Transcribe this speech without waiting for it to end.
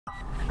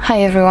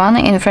Hi everyone,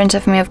 in front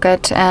of me I've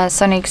got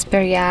SONY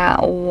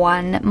Xperia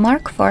 1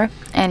 Mark IV,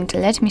 and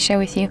let me share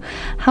with you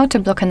how to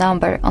block a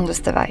number on this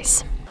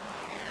device.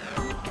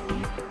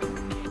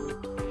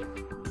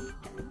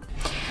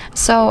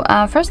 So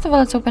first of all,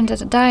 let's open the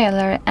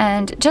dialer,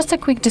 and just a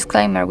quick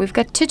disclaimer, we've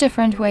got two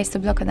different ways to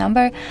block a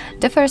number.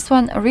 The first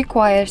one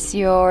requires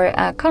your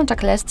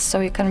contact list, so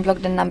you can block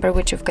the number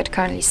which you've got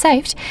currently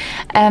saved,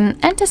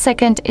 and the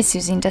second is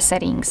using the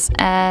settings,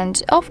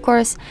 and of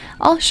course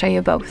I'll show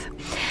you both.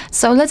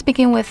 So let's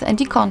begin with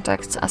the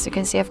contacts. As you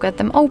can see, I've got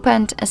them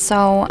opened,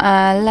 so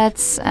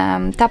let's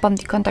tap on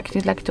the contact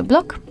you'd like to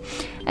block,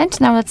 and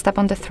now let's tap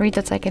on the three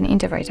dots icon in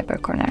the right upper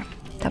corner.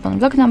 Tap on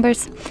block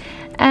numbers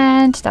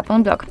and tap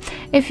on block.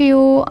 If you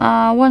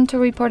want to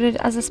report it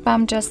as a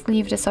spam, just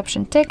leave this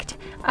option ticked.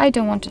 I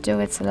don't want to do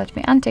it, so let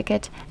me untick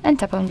it and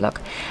tap on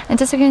block.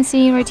 And as you can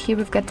see right here,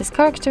 we've got this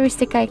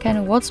characteristic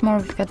icon. What's more,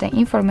 we've got the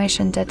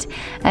information that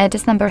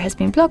this number has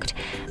been blocked,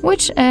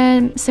 which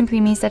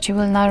simply means that you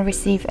will not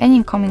receive any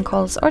incoming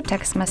calls or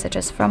text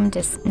messages from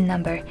this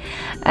number.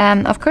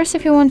 Of course,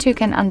 if you want to, you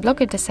can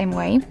unblock it the same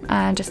way,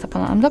 just tap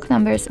on unblock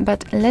numbers,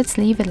 but let's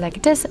leave it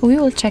like this. We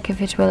will check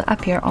if it will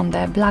appear on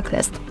the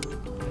blacklist.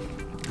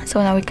 So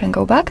now we can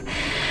go back,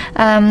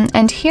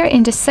 and here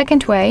in the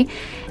second way,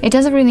 it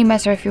doesn't really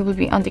matter if you will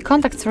be on the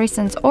contacts,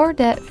 recents or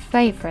the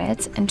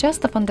favorites, and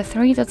just tap on the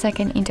three dots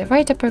icon in the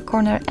right upper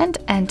corner and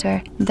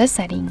enter the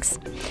settings.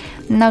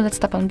 Now let's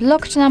tap on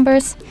blocked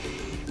numbers,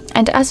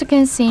 and as you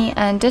can see,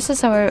 this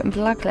is our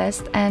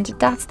blacklist, and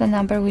that's the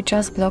number we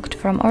just blocked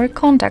from our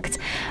contacts,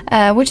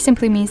 which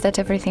simply means that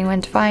everything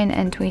went fine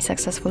and we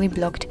successfully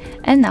blocked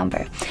a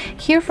number.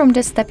 Here from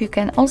this step you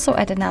can also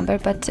add a number,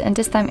 but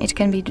this time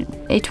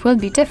it will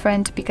be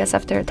different, because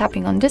after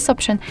tapping on this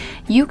option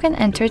you can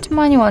enter it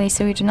manually,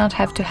 so you do not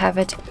have to have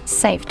it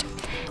saved.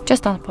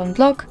 Just tap on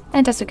block,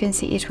 and as you can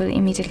see, it will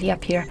immediately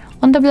appear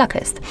on the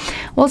blacklist.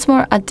 What's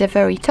more, at the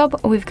very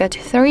top we've got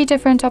three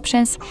different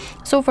options.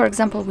 So for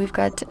example, we've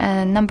got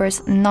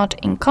numbers not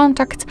in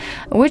contact,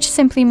 which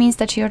simply means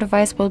that your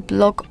device will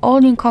block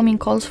all incoming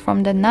calls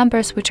from the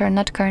numbers which are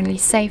not currently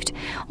saved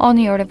on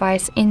your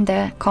device in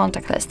the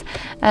contact list.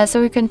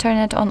 So you can turn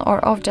it on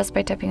or off just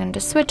by tapping on the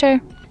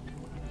switcher.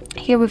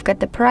 Here we've got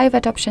the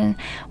private option,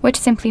 which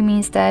simply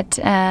means that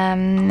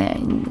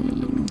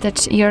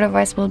that your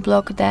device will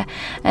block the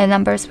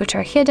numbers which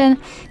are hidden,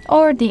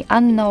 or the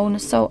unknown,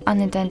 so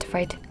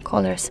unidentified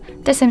callers.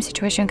 The same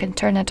situation, you can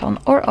turn it on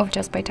or off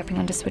just by tapping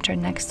on the switcher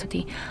next to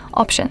the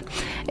option.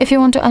 If you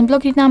want to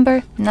unblock the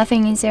number,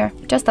 nothing easier,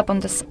 just tap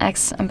on this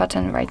X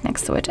button right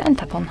next to it and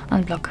tap on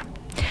unblock.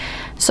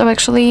 So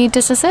actually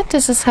this is it.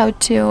 This is how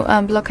to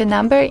block a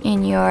number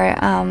in your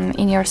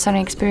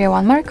SONY Xperia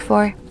 1 Mark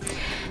IV.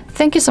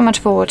 Thank you so much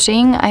for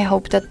watching. I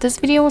hope that this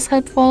video was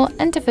helpful,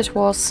 and if it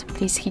was,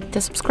 please hit the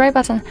subscribe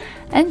button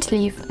and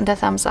leave the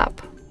thumbs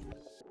up.